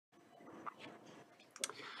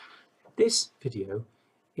This video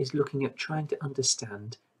is looking at trying to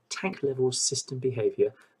understand tank level system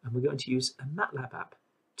behaviour, and we're going to use a MATLAB app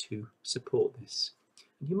to support this.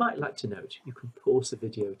 And you might like to note, you can pause the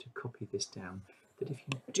video to copy this down, that if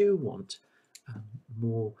you do want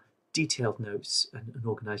more detailed notes and an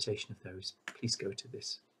organisation of those, please go to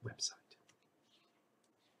this website.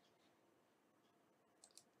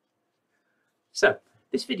 So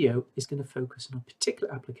this video is going to focus on a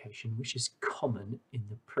particular application which is common in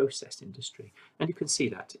the process industry, and you can see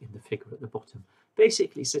that in the figure at the bottom.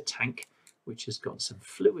 Basically, it's a tank which has got some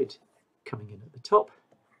fluid coming in at the top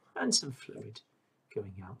and some fluid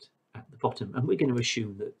going out at the bottom, and we're going to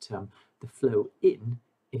assume that the flow in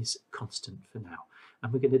is constant for now,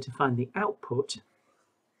 and we're going to define the output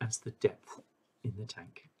as the depth in the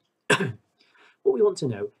tank. What we want to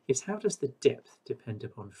know is, how does the depth depend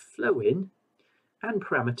upon flow in and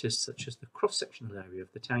parameters such as the cross-sectional area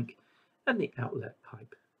of the tank and the outlet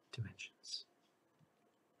pipe dimensions.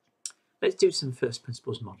 Let's do some first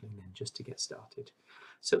principles modelling then, just to get started.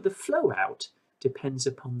 So the flow out depends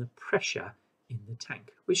upon the pressure in the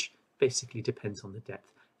tank, which basically depends on the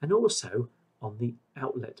depth, and also on the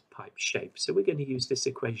outlet pipe shape. So we're going to use this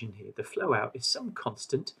equation here. The flow out is some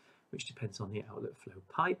constant which depends on the outlet flow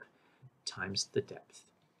pipe times the depth.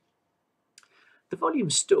 The volume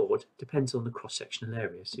stored depends on the cross-sectional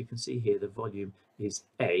area. So you can see here the volume is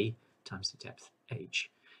A times the depth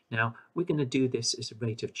H. Now we're going to do this as a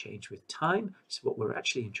rate of change with time. So what we're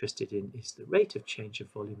actually interested in is the rate of change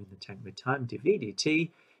of volume in the tank with time. dV dt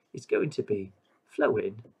is going to be flow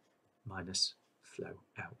in minus flow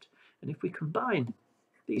out. And if we combine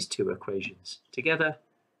these two equations together,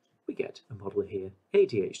 we get a model here, A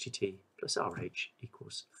dH dt plus RH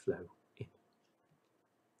equals flow in.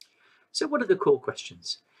 So what are the core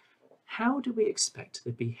questions? How do we expect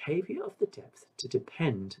the behaviour of the depth to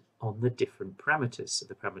depend on the different parameters? So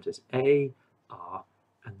the parameters A, R,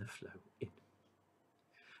 and the flow in.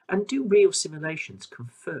 And do real simulations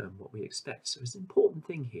confirm what we expect? So it's an important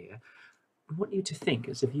thing here. We want you to think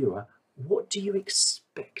as a viewer, what do you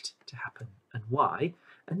expect to happen and why?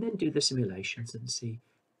 And then do the simulations and see,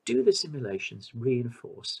 do the simulations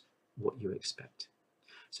reinforce what you expect?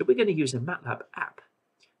 So we're going to use a MATLAB app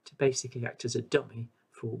to basically act as a dummy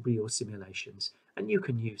for real simulations, and you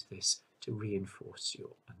can use this to reinforce your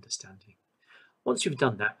understanding. Once you've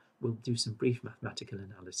done that, we'll do some brief mathematical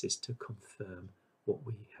analysis to confirm what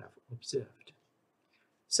we have observed.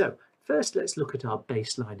 So first, let's look at our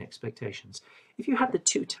baseline expectations. If you have the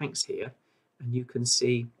two tanks here, and you can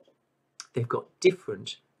see they've got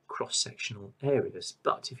different cross-sectional areas,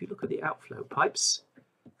 but if you look at the outflow pipes,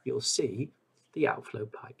 you'll see the outflow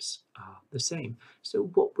pipes are the same. So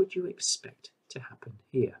what would you expect to happen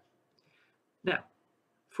here? Now,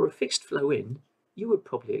 for a fixed flow in, you would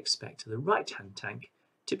probably expect the right-hand tank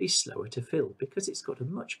to be slower to fill because it's got a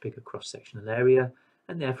much bigger cross-sectional area,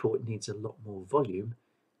 and therefore it needs a lot more volume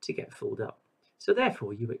to get filled up. So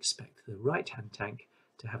therefore you expect the right-hand tank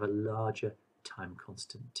to have a larger time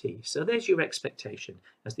constant T. So there's your expectation.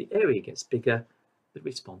 As the area gets bigger, the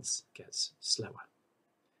response gets slower.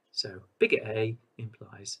 So bigger A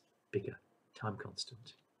implies bigger time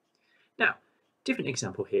constant. Now, different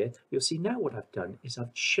example here, you'll see now what I've done is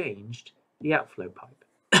I've changed the outflow pipe.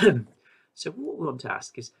 So what we want to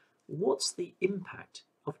ask is, what's the impact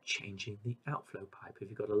of changing the outflow pipe? Have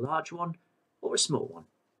you got a large one or a small one?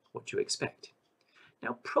 What do you expect?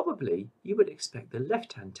 Now, probably you would expect the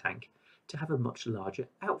left-hand tank to have a much larger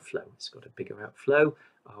outflow. It's got a bigger outflow,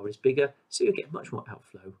 R is bigger, so you get much more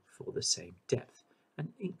outflow for the same depth.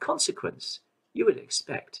 And in consequence, you would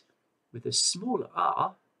expect with a smaller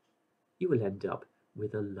R, you will end up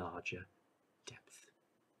with a larger depth.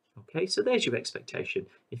 Okay, so there's your expectation.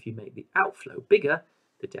 If you make the outflow bigger,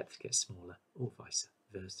 the depth gets smaller, or vice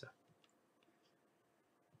versa.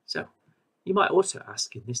 So you might also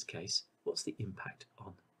ask, in this case, what's the impact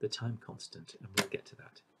on the time constant? And we'll get to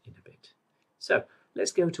that in a bit. So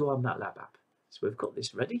let's go to our MATLAB app. So we've got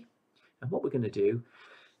this ready, and what we're going to do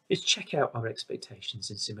is check out our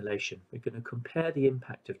expectations in simulation. We're going to compare the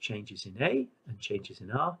impact of changes in A and changes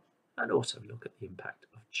in R, and also look at the impact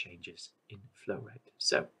of changes in flow rate.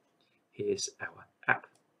 So here's our app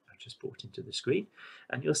I've just brought into the screen,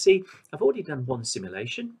 and you'll see I've already done one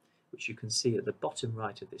simulation, which you can see at the bottom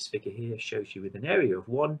right of this figure here, shows you with an area of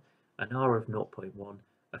 1, an R of 0.1,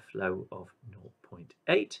 a flow of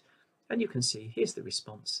 0.8, and you can see here's the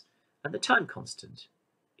response, and the time constant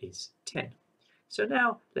is 10. So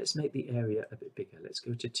now let's make the area a bit bigger. Let's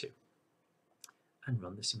go to 2 and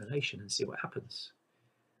run the simulation and see what happens.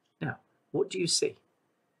 Now, what do you see?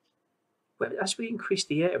 Well, as we increase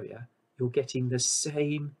the area, you're getting the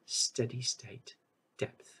same steady state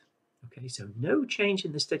depth. Okay, so no change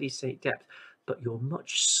in the steady state depth, but you're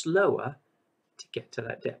much slower to get to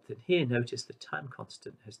that depth. And here, notice the time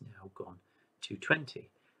constant has now gone to 20.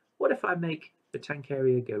 What if I make the tank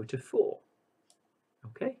area go to 4?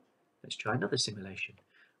 Okay, let's try another simulation.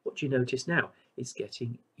 What do you notice now? It's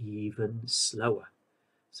getting even slower.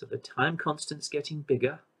 So the time constant's getting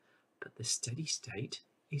bigger, but the steady state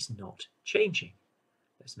is not changing.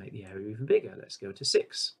 Let's make the area even bigger. Let's go to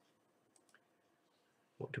 6.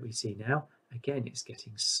 What do we see now? Again, it's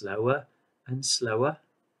getting slower and slower.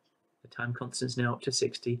 The time constant is now up to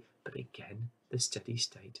 60, but again, the steady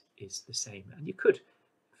state is the same. And you could,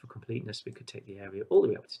 for completeness, we could take the area all the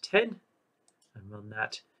way up to 10 and run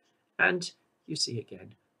that. And you see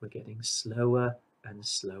again, we're getting slower and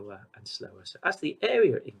slower and slower. So as the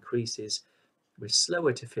area increases, we're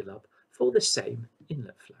slower to fill up for the same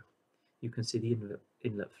inlet flow. You can see the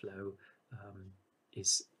inlet flow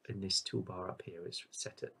is in this toolbar up here, is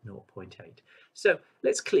set at 0.8. So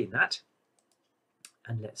let's clean that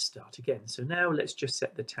and let's start again. So now let's just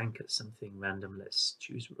set the tank at something random. Let's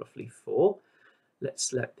choose roughly 4.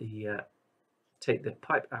 Let's let the take the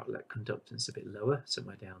pipe outlet conductance a bit lower,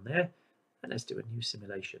 somewhere down there, and let's do a new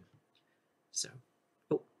simulation. So,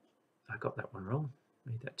 oh, I got that one wrong.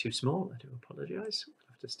 Made that too small. I do apologise. We'll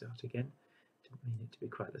have to start again. Didn't mean it to be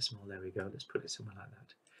quite that small. There we go. Let's put it somewhere like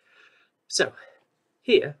that. So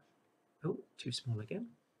here, oh, too small again.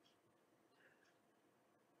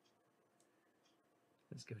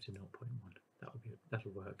 Let's go to 0.1.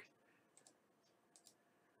 That'll work.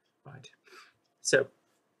 Right. So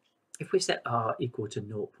if we set r equal to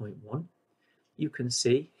 0.1, you can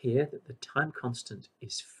see here that the time constant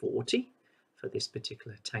is 40 for this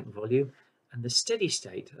particular tank volume, and the steady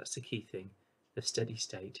state, that's the key thing, the steady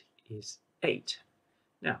state is 8.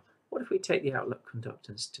 Now, what if we take the outlet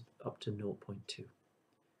conductance up to 0.2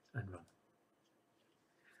 and run?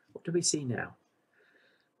 What do we see now?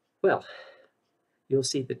 Well, you'll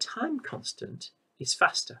see the time constant is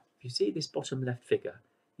faster. If you see this bottom left figure,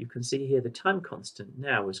 you can see here the time constant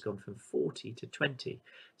now has gone from 40 to 20.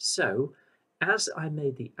 So as I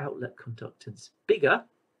made the outlet conductance bigger,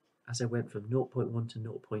 as I went from 0.1 to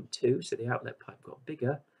 0.2, so the outlet pipe got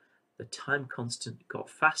bigger, the time constant got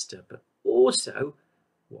faster, but also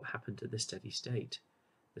what happened to the steady state?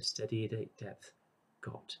 The steady state depth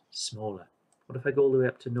got smaller. What if I go all the way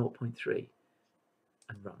up to 0.3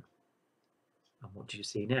 and run? And what do you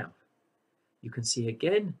see now? You can see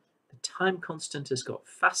again, the time constant has got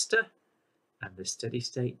faster and the steady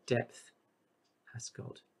state depth has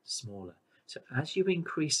got smaller. So as you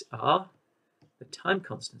increase R, the time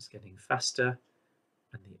constant is getting faster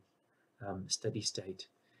and the steady state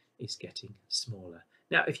is getting smaller.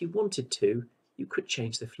 Now, if you wanted to, you could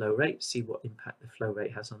change the flow rate, see what impact the flow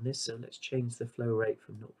rate has on this. So let's change the flow rate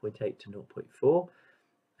from 0.8 to 0.4,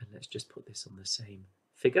 and let's just put this on the same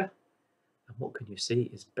figure. And what can you see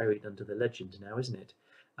is buried under the legend now, isn't it?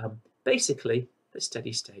 Basically, the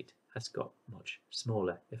steady state has got much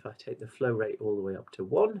smaller. If I take the flow rate all the way up to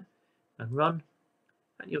 1 and run,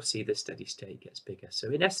 and you'll see the steady state gets bigger. So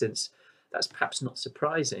in essence, that's perhaps not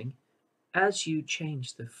surprising. As you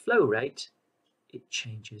change the flow rate, it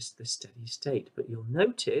changes the steady state, but you'll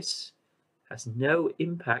notice has no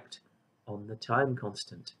impact on the time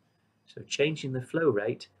constant. So changing the flow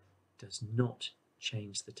rate does not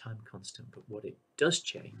change the time constant, but what it does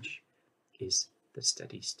change is the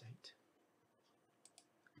steady state.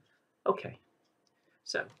 Okay,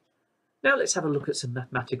 so now let's have a look at some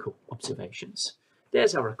mathematical observations.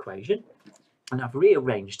 There's our equation, and I've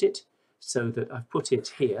rearranged it so that I've put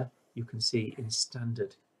it here, you can see in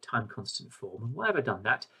standard time constant form. And why have I done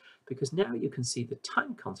that? Because now you can see the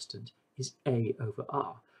time constant is a over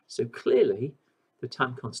r. So clearly the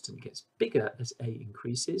time constant gets bigger as a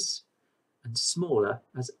increases and smaller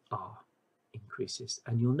as r increases.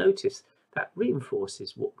 And you'll notice that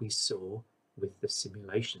reinforces what we saw with the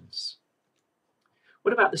simulations.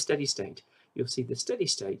 What about the steady state? You'll see the steady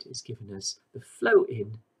state is given as the flow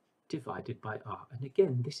in divided by r. And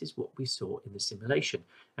again, this is what we saw in the simulation.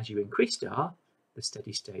 As you increased r, the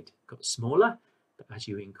steady state got smaller, but as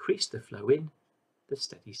you increased the flow in, the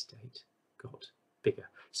steady state got bigger.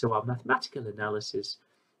 So our mathematical analysis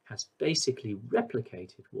has basically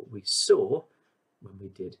replicated what we saw when we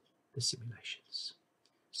did the simulations.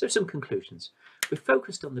 So some conclusions. We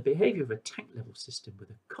focused on the behaviour of a tank level system with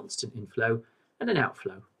a constant inflow and an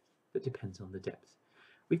outflow that depends on the depth.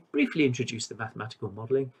 We've briefly introduced the mathematical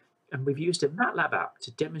modelling, and we've used a MATLAB app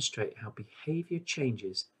to demonstrate how behaviour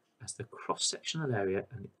changes as the cross-sectional area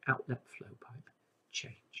and the outlet flow pipe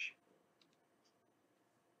change.